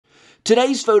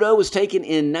Today's photo was taken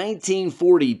in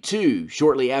 1942,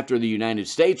 shortly after the United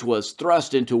States was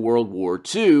thrust into World War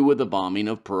II with the bombing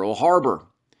of Pearle Harbor.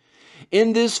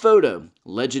 In this photo,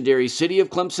 legendary City of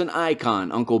Clemson icon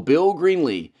Uncle Bill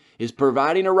Greenlee is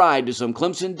providing a ride to some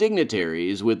Clemson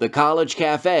dignitaries with the College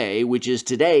Café, which is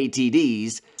today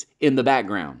TD's, in the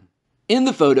background. In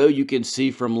the photo, you can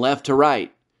see from left to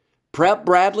right, Prep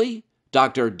Bradley,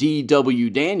 Dr. D.W.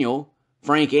 Daniel,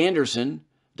 Frank Anderson,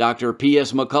 Dr.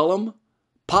 P.S. McCullum,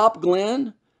 Pop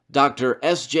Glenn, Dr.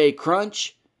 S.J.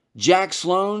 Crunch, Jack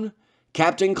Sloan,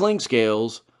 Captain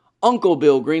Clinkscales, Uncle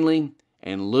Bill Greenlee,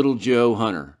 and Little Joe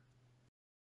Hunter.